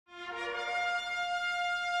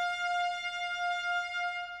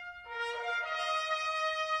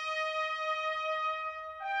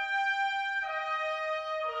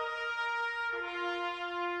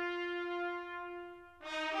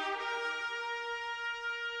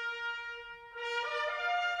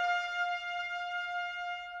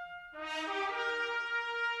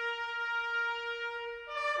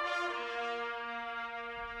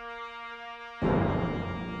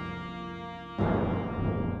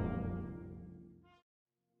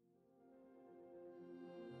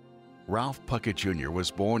Ralph Puckett Jr.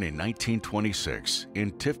 was born in 1926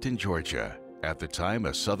 in Tifton, Georgia, at the time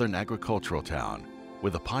a southern agricultural town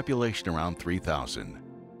with a population around 3,000.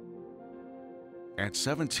 At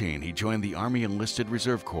 17, he joined the Army Enlisted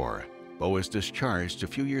Reserve Corps, but was discharged a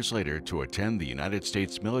few years later to attend the United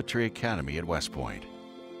States Military Academy at West Point.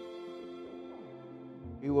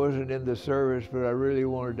 He wasn't in the service, but I really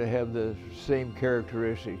wanted to have the same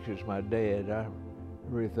characteristics as my dad. I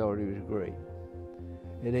really thought he was great.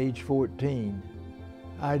 At age 14,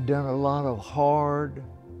 I'd done a lot of hard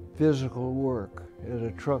physical work as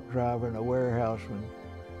a truck driver and a warehouseman.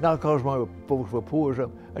 Not because my folks were poor or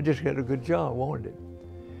something, I just had a good job, wanted it.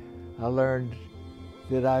 I learned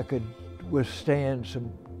that I could withstand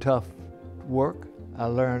some tough work. I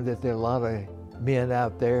learned that there are a lot of men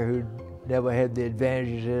out there who never had the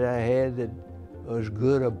advantages that I had, that was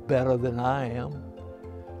good or better than I am.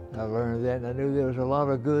 I learned that, and I knew there was a lot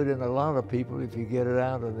of good in a lot of people if you get it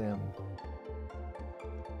out of them.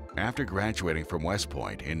 After graduating from West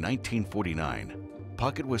Point in 1949,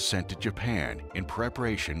 Puckett was sent to Japan in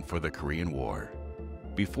preparation for the Korean War.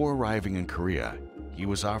 Before arriving in Korea, he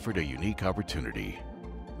was offered a unique opportunity.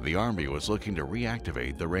 The Army was looking to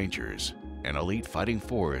reactivate the Rangers, an elite fighting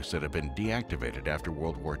force that had been deactivated after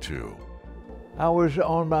World War II. I was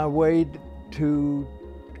on my way to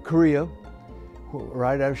Korea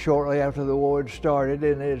shortly after the war had started,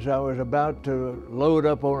 and as I was about to load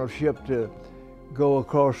up on a ship to go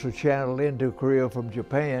across the channel into Korea from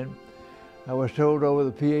Japan, I was told over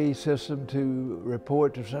the PA system to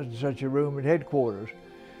report to such and such a room at headquarters.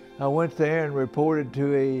 I went there and reported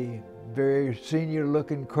to a very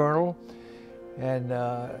senior-looking colonel, and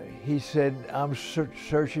he said, "I'm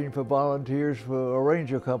searching for volunteers for a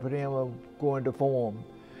ranger company I'm going to form."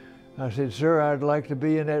 I said, "Sir, I'd like to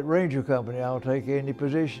be in that ranger company. I'll take any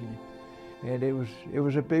position." And it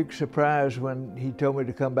was a big surprise when he told me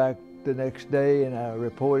to come back the next day, and I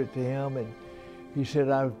reported to him, and he said,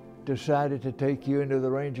 "I've decided to take you into the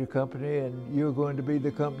ranger company, and you're going to be the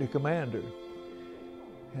company commander."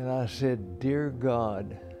 And I said, "Dear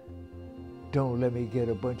God, don't let me get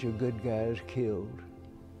a bunch of good guys killed."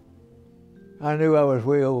 I knew I was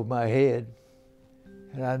way over my head,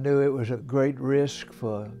 and I knew it was a great risk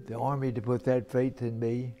for the Army to put that faith in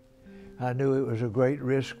me. I knew it was a great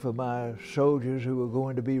risk for my soldiers who were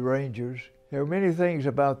going to be Rangers. There were many things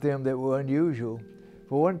about them that were unusual.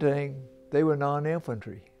 For one thing, they were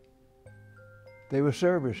non-infantry. They were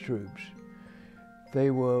service troops.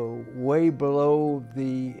 They were way below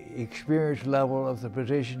the experience level of the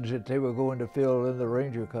positions that they were going to fill in the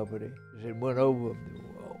Ranger Company. It went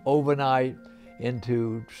overnight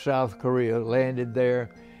into South Korea, landed there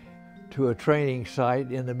to a training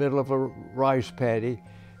site in the middle of a rice paddy,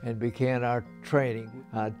 and began our training.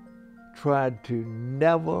 I tried to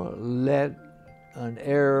never let an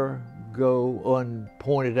error go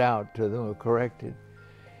unpointed out to them or corrected.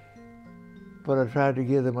 But I tried to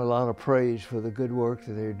give them a lot of praise for the good work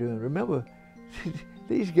that they're doing. Remember,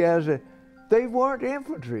 these guys, they weren't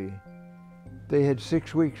infantry. They had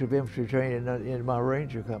 6 weeks of infantry training in my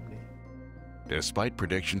Ranger Company. Despite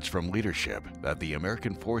predictions from leadership that the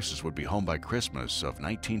American forces would be home by Christmas of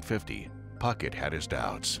 1950, Puckett had his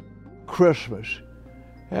doubts. Christmas,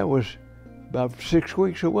 that was about 6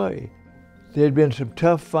 weeks away. There'd been some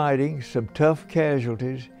tough fighting, some tough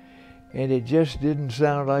casualties, and it just didn't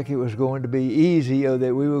sound like it was going to be easy, or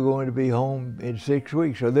that we were going to be home in 6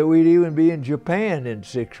 weeks, or that we'd even be in Japan in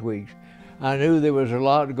 6 weeks. I knew there was a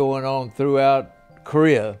lot going on throughout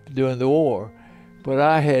Korea during the war, but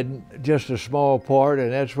I had just a small part,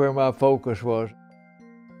 and that's where my focus was.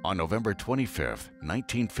 On November 25,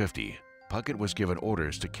 1950, Puckett was given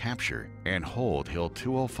orders to capture and hold Hill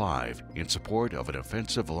 205 in support of an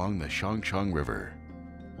offensive along the Songchong River.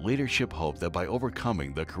 Leadership hoped that by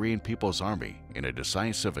overcoming the Korean People's Army in a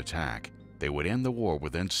decisive attack, they would end the war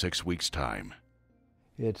within 6 weeks' time.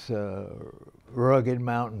 It's a rugged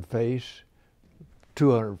mountain face,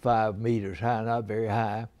 205 meters high, not very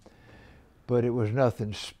high, but it was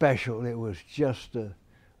nothing special. It was just a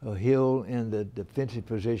hill in the defensive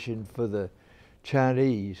position for the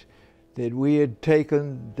Chinese that we had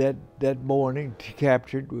taken that morning,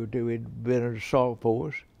 captured. We'd been an assault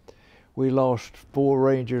force. We lost 4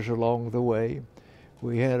 Rangers along the way.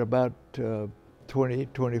 We had about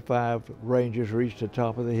 25 Rangers reach the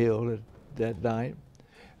top of the hill that night.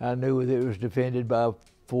 I knew that it was defended by a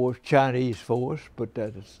Chinese force, but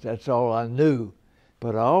that's all I knew.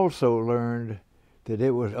 But I also learned that it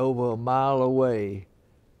was over a mile away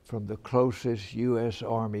from the closest U.S.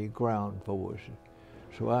 Army ground force.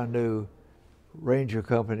 So I knew Ranger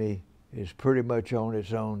Company is pretty much on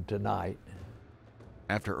its own tonight.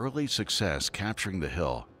 After early success capturing the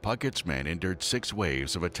hill, Puckett's men endured 6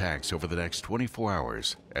 waves of attacks over the next 24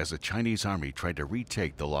 hours as the Chinese army tried to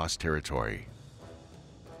retake the lost territory.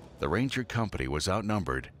 The Ranger Company was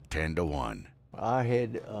outnumbered 10-1. I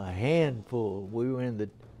had a handful. We were in the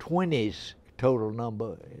 20s total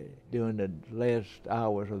number during the last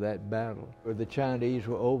hours of that battle. The Chinese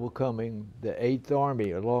were overcoming the 8th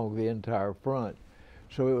Army along the entire front,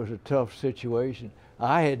 so it was a tough situation.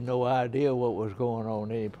 I had no idea what was going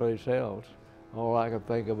on anyplace else. All I could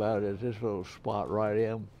think about is this little spot right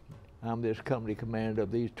here. I'm this company commander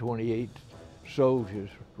of these 28 soldiers,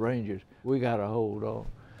 Rangers. We got to hold on.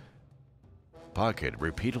 Puckett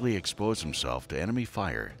repeatedly exposed himself to enemy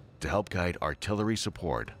fire to help guide artillery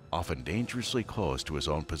support, often dangerously close to his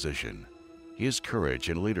own position. His courage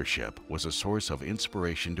and leadership was a source of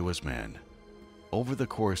inspiration to his men. Over the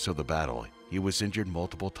course of the battle, he was injured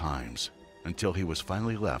multiple times until he was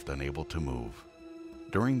finally left unable to move.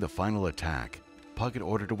 During the final attack, Puckett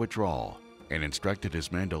ordered a withdrawal and instructed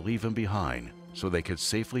his men to leave him behind so they could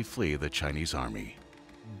safely flee the Chinese army.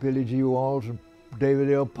 Billy G. Walls and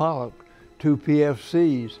David L. Pollock, 2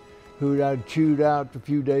 PFCs who I'd chewed out a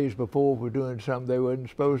few days before for doing something they wasn't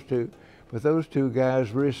supposed to. But those 2 guys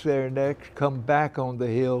risked their necks, come back on the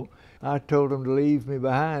hill. I told them to leave me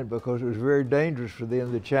behind because it was very dangerous for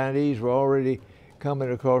them. The Chinese were already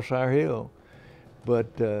coming across our hill.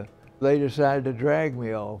 But they decided to drag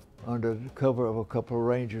me off under the cover of a couple of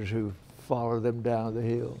Rangers who followed them down the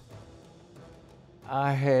hill.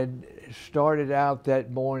 I had started out that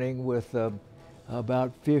morning with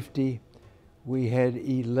about 50. We had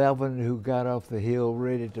 11 who got off the hill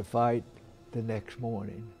ready to fight the next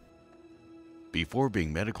morning. Before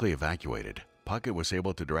being medically evacuated, Puckett was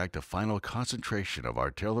able to direct a final concentration of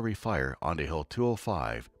artillery fire onto Hill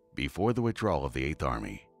 205 before the withdrawal of the 8th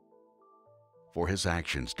Army. For his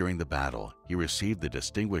actions during the battle, he received the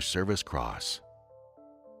Distinguished Service Cross.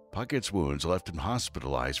 Puckett's wounds left him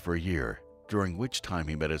hospitalized for a year, during which time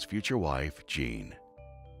he met his future wife, Jean.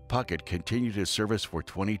 Puckett continued his service for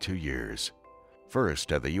 22 years,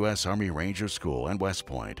 first at the U.S. Army Ranger School and West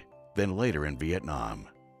Point, then later in Vietnam.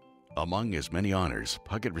 Among his many honors,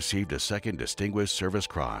 Puckett received a 2nd Distinguished Service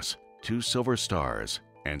Cross, 2 Silver Stars,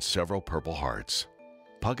 and several Purple Hearts.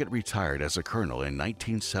 Puckett retired as a colonel in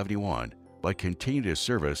 1971, but continued his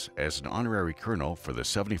service as an honorary colonel for the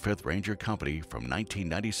 75th Ranger Company from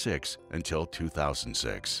 1996 until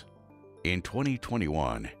 2006. In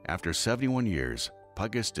 2021, after 71 years,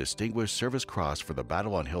 Puckett's Distinguished Service Cross for the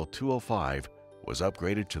battle on Hill 205 was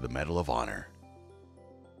upgraded to the Medal of Honor.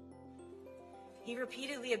 He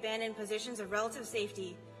repeatedly abandoned positions of relative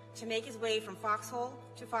safety to make his way from foxhole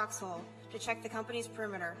to check the company's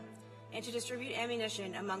perimeter and to distribute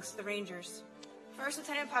ammunition amongst the Rangers. First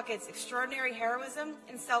Lieutenant Puckett's extraordinary heroism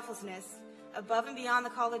and selflessness above and beyond the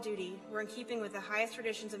call of duty were in keeping with the highest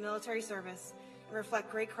traditions of military service and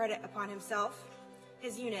reflect great credit upon himself,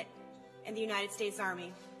 his unit, and the United States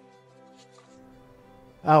Army.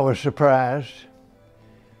 I was surprised.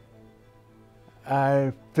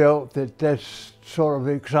 I felt that that's sort of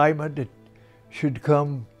the excitement that should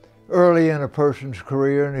come early in a person's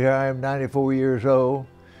career, and here I am 94 years old,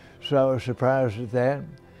 so I was surprised at that.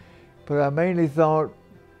 But I mainly thought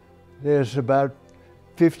there's about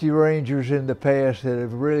 50 Rangers in the past that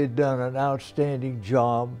have really done an outstanding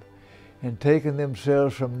job and taken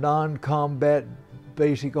themselves from non-combat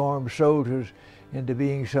basic armed soldiers into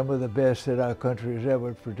being some of the best that our country has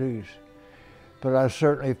ever produced. But I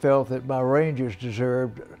certainly felt that my Rangers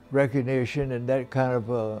deserved recognition and that kind of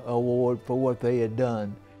award for what they had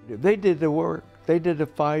done. They did the work, they did the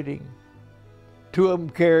fighting. 2 of them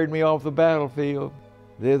carried me off the battlefield.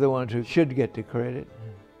 They're the ones who should get the credit.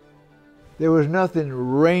 There was nothing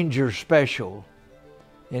Ranger special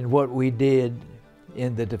in what we did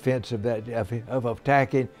in the defense of that, of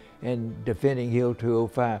attacking and defending Hill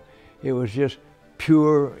 205. It was just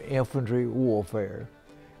pure infantry warfare,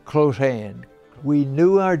 close hand. We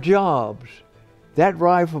knew our jobs. That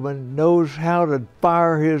rifleman knows how to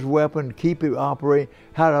fire his weapon, keep it operating,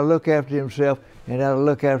 how to look after himself, and how to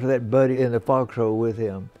look after that buddy in the foxhole with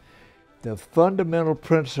him. The fundamental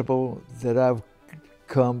principle that I've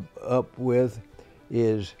come up with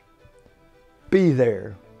is be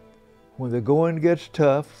there. When the going gets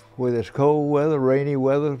tough, whether it's cold weather, rainy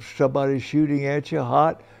weather, somebody's shooting at you,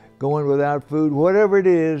 hot, going without food, whatever it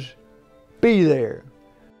is, be there.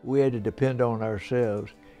 We had to depend on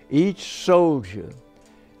ourselves. Each soldier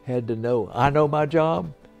had to know, I know my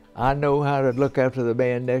job, I know how to look after the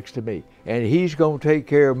man next to me, and he's going to take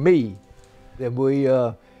care of me. Then we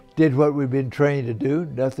did what we've been trained to do,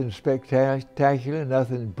 nothing spectacular,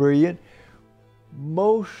 nothing brilliant.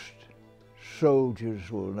 Most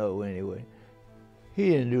soldiers will know anyway. He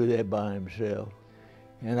didn't do that by himself.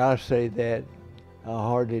 And I say that I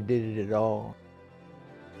hardly did it at all.